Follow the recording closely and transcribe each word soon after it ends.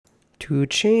To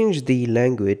change the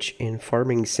language in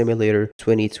Farming Simulator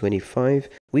 2025,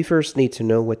 we first need to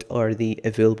know what are the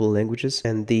available languages,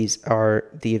 and these are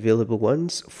the available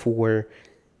ones. For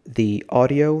the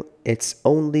audio, it's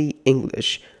only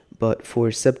English, but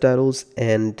for subtitles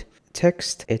and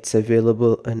text, it's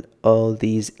available in all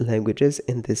these languages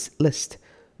in this list.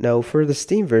 Now, for the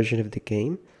Steam version of the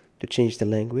game, to change the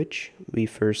language, we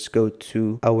first go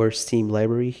to our Steam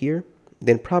library here,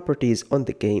 then properties on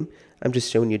the game. I'm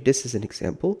just showing you this as an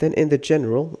example. Then in the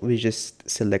general, we just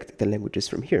select the languages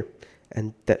from here,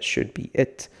 and that should be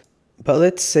it. But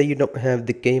let's say you don't have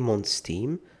the game on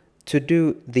Steam. To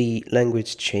do the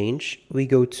language change, we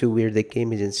go to where the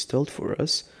game is installed for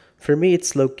us. For me,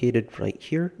 it's located right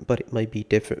here, but it might be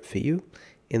different for you.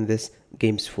 In this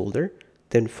games folder,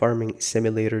 then Farming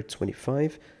Simulator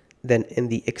 25, then in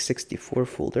the x64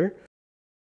 folder,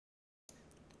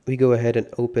 we go ahead and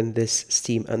open this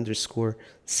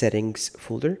Steam_settings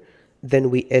folder.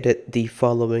 Then we edit the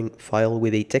following file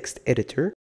with a text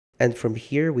editor. And from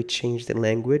here, we change the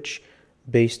language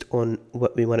based on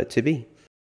what we want it to be.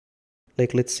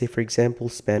 Like, let's say, for example,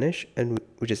 Spanish, and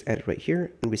we just add it right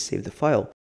here, and we save the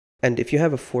file. And if you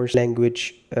have a forced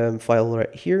language file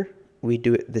right here, we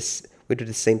do the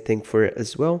same thing for it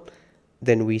as well.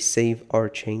 Then we save our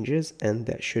changes, and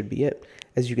that should be it.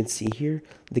 As you can see here,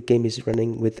 the game is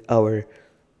running with our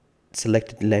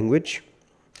selected language.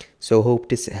 So hope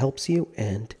this helps you,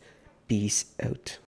 and peace out.